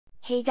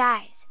Hey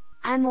guys,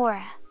 I'm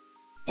Aura.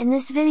 In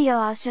this video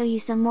I'll show you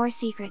some more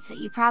secrets that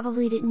you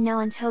probably didn't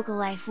know in Toca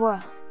Life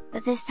World,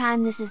 but this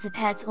time this is the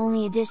pets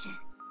only edition.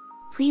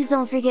 Please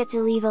don't forget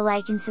to leave a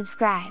like and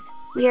subscribe,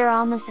 we are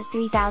almost at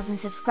 3,000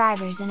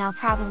 subscribers and I'll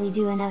probably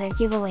do another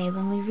giveaway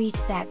when we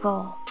reach that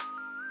goal.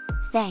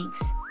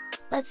 Thanks!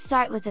 Let's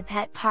start with the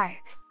pet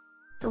park.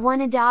 The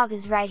one a dog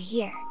is right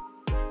here.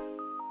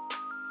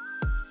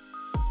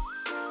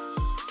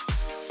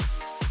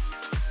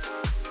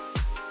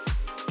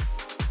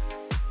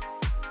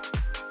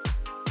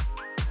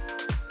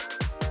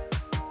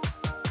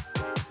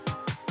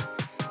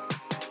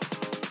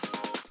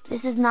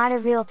 This is not a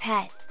real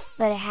pet,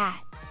 but a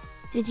hat.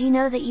 Did you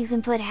know that you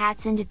can put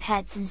hats into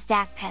pets and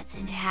stack pets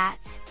into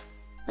hats?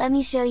 Let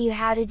me show you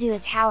how to do a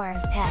tower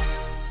of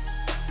pets.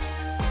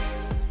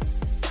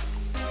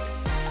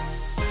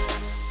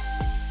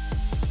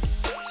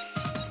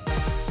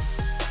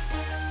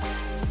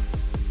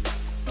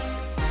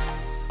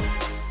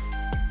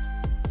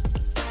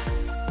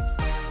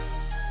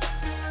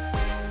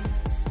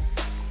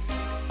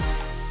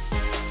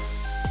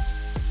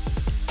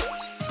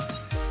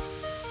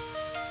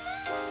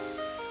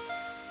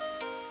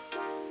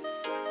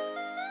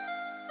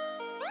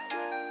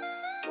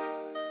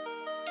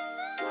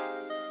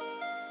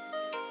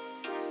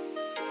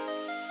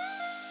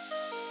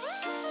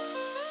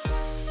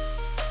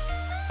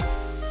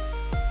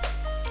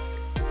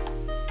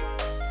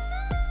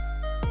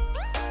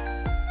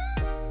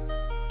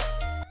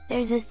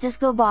 There's this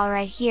disco ball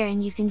right here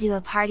and you can do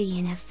a party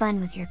and have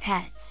fun with your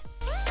pets.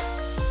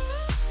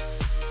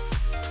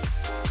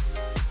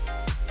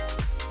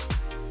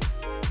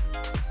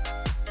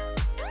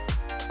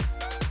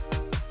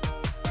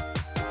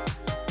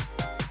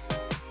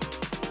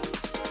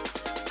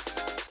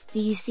 Do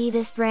you see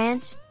this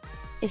branch?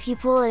 If you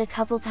pull it a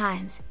couple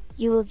times,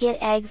 you will get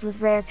eggs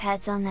with rare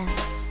pets on them.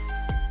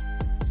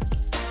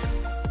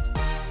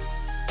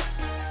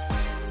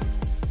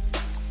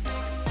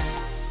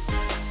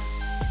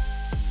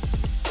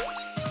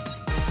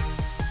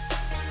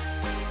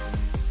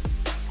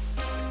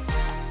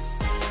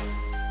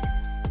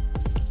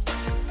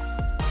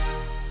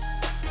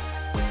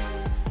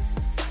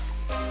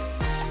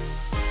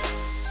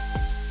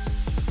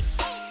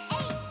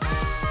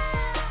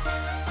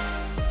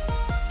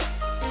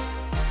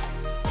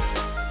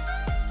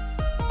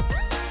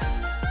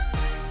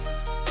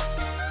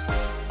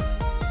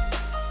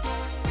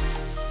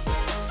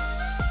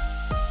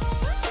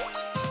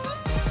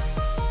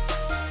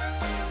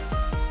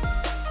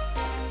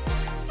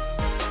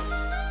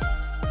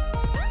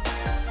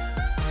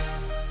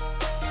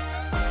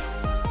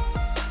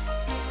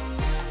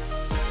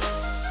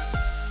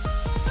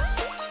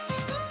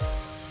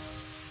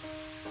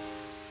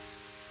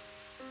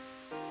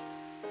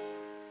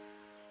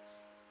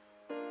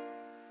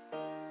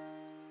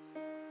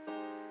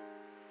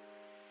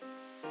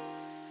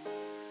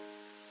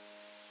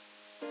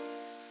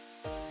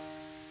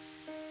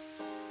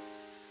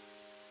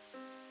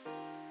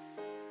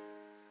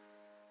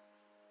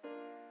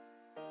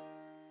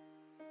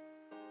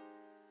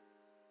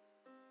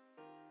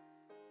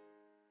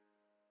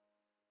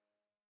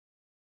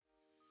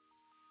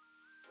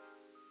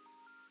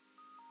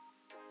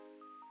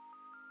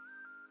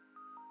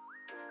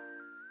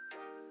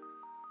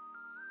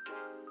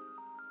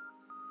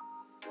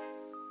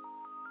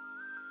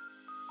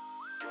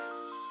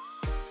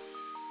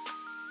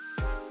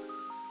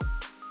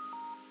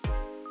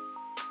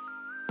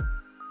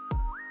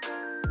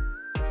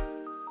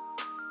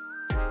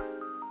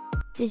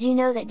 Did you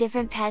know that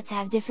different pets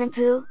have different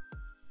poo?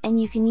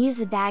 And you can use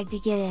a bag to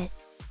get it.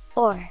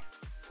 Or,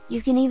 you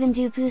can even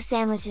do poo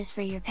sandwiches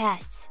for your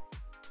pets.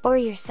 Or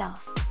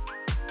yourself.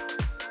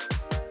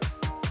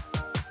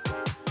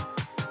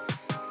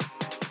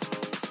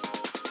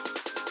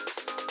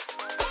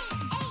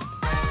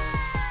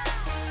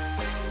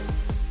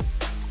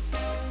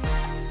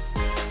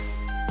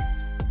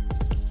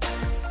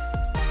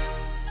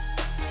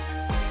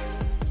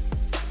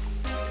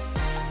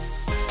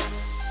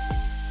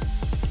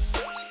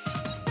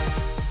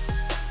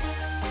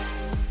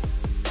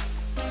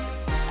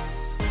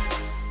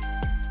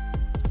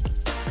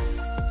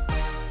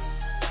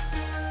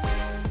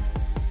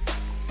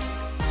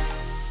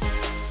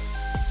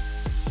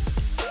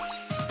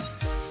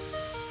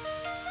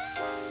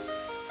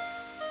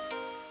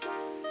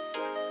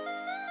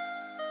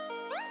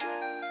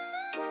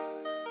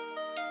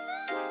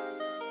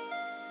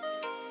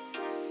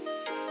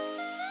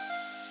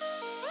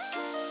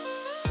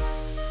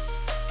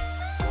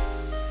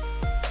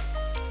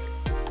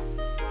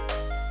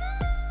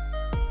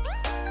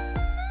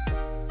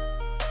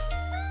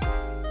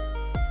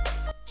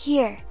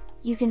 Here,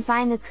 you can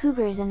find the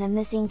cougars and the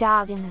missing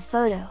dog in the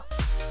photo.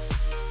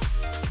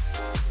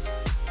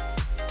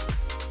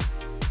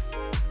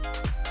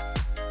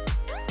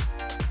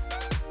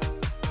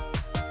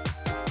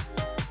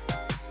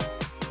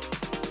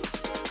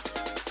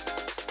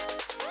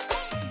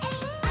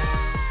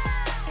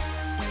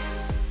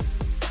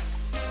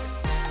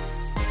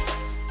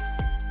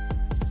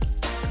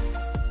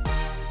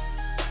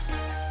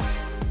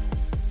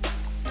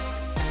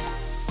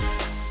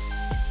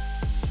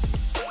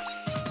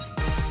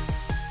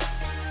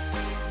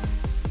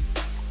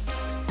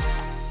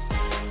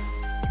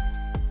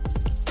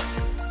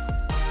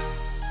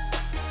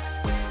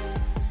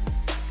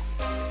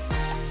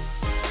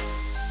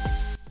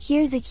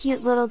 Here's a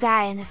cute little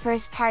guy in the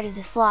first part of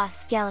the sloth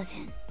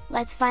skeleton.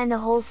 Let's find the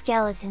whole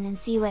skeleton and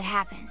see what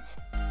happens.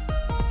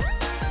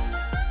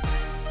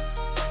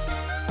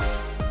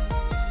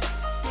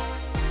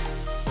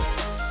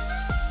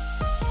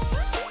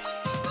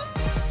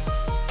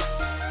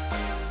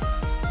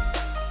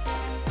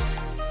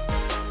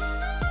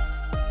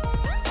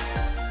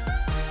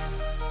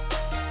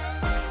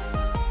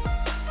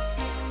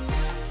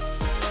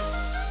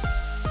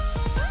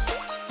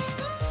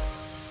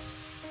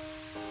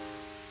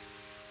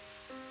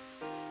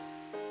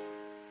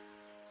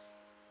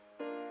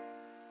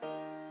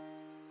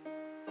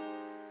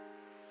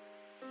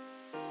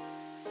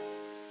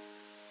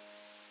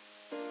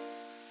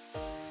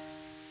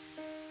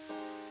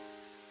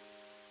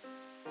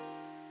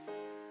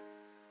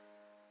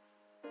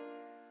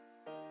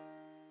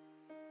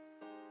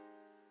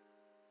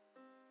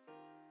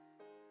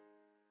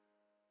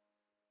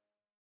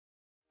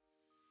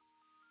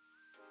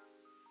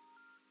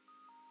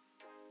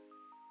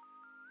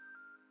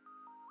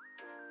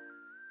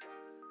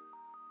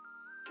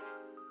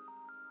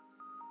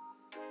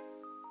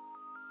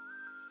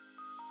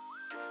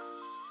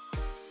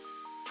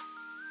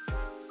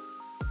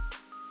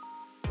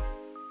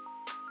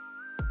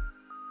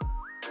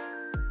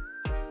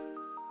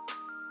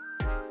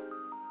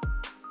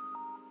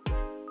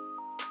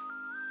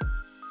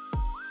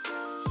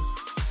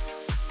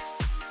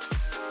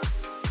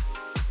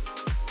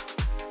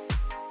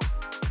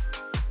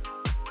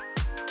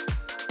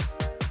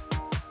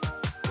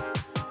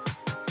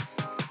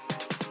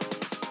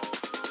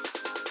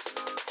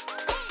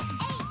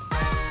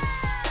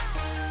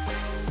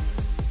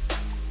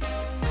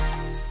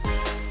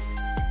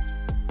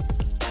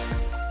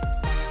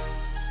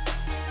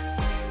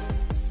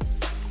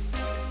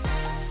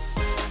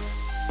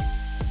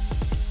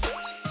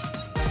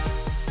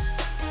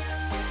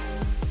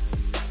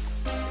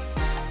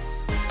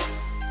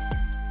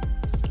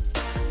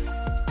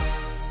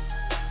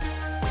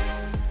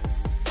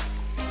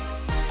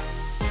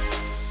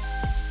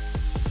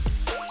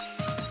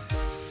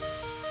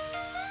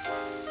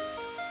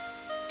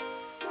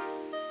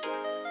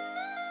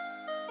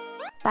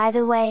 By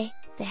the way,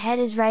 the head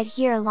is right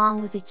here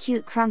along with a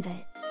cute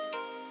crumpet.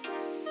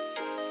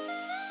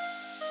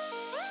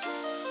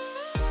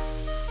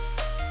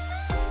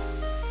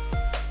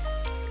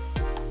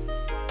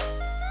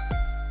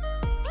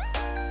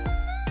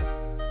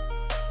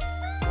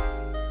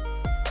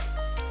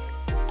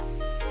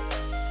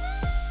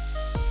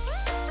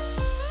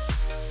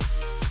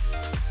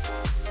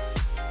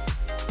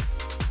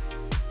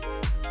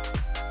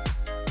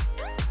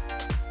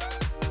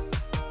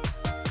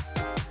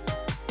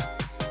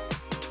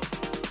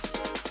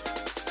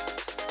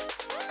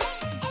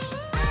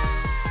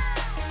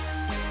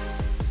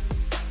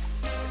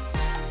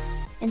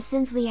 And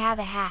since we have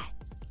a hat,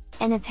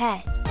 and a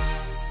pet,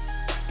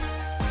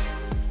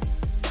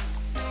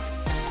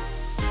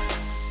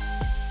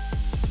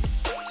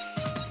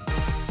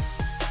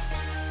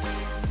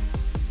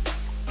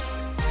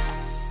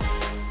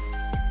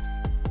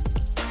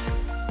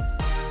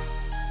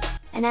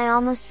 and I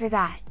almost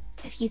forgot,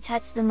 if you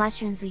touch the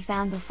mushrooms we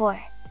found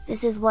before,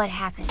 this is what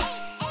happens.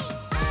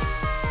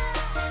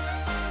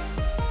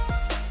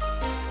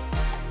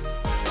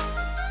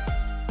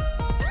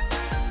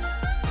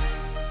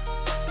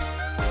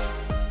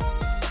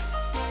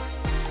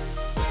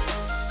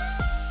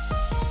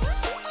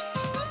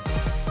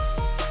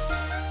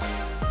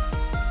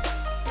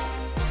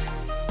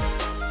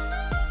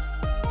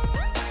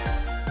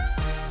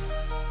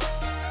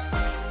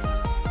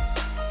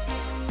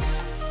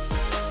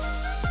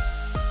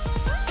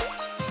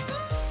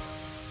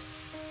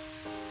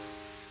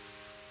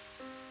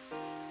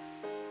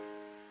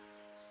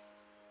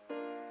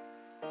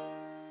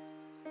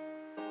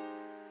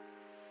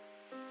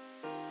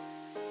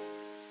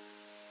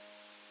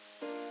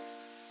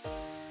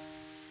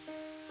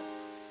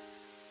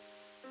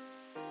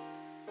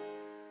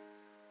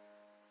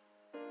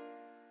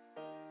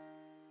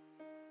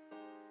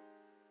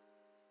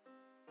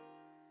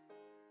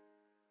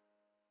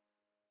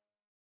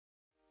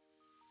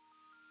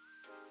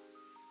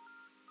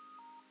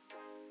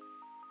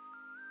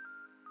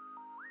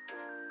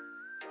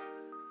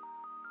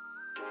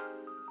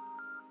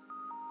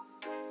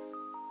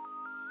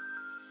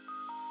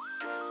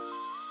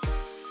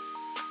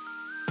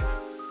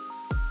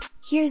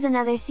 Here's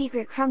another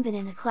secret crumpet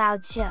in the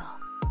cloud chill.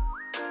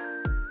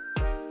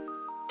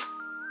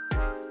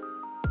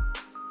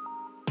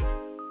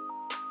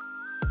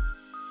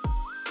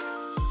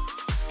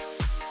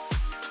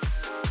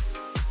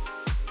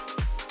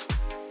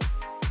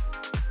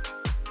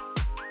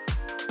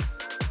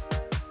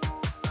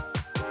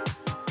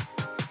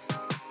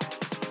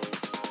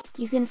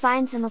 You can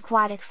find some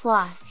aquatic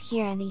sloths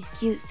here and these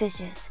cute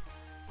fishes.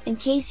 In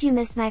case you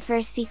missed my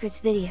first secrets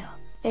video,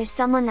 there's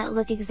someone that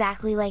look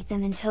exactly like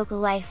them in Toca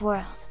Life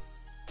World.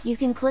 You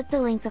can click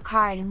the link the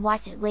card and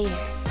watch it later.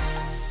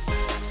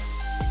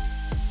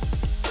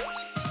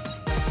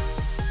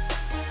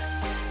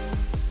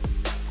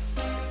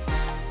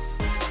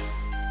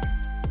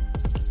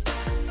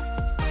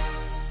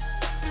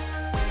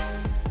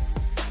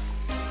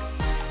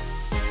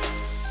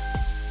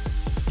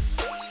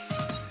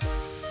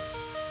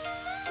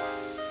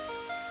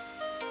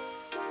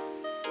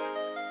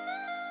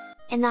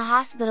 In the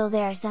hospital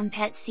there are some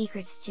pet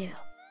secrets too.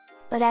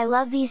 But I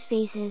love these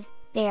faces,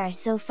 they are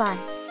so fun!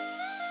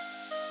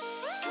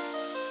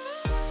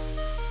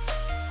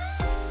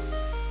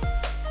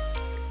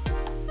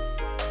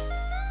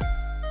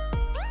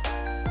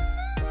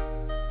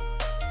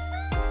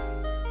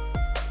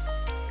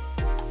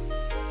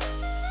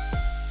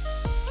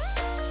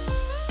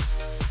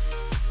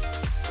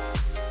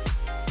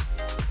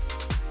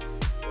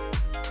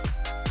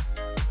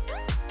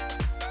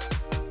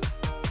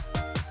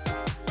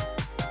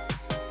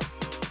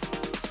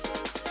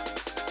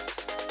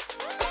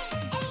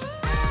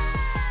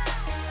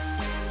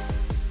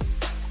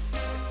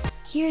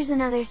 Here's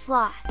another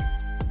sloth!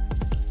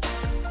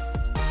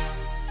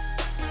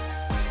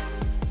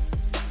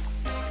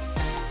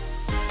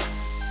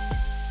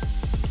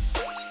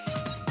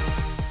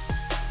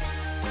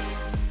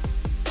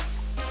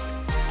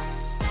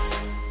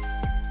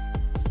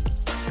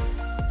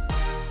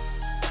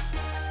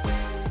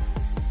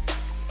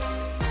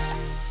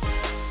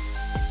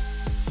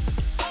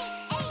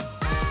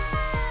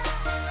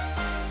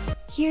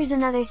 Here's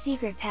another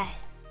secret pet!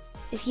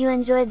 If you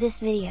enjoyed this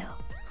video,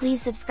 please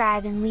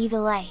subscribe and leave a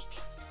like.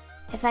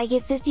 If I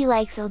get 50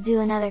 likes I'll do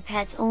another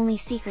pets only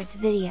secrets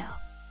video.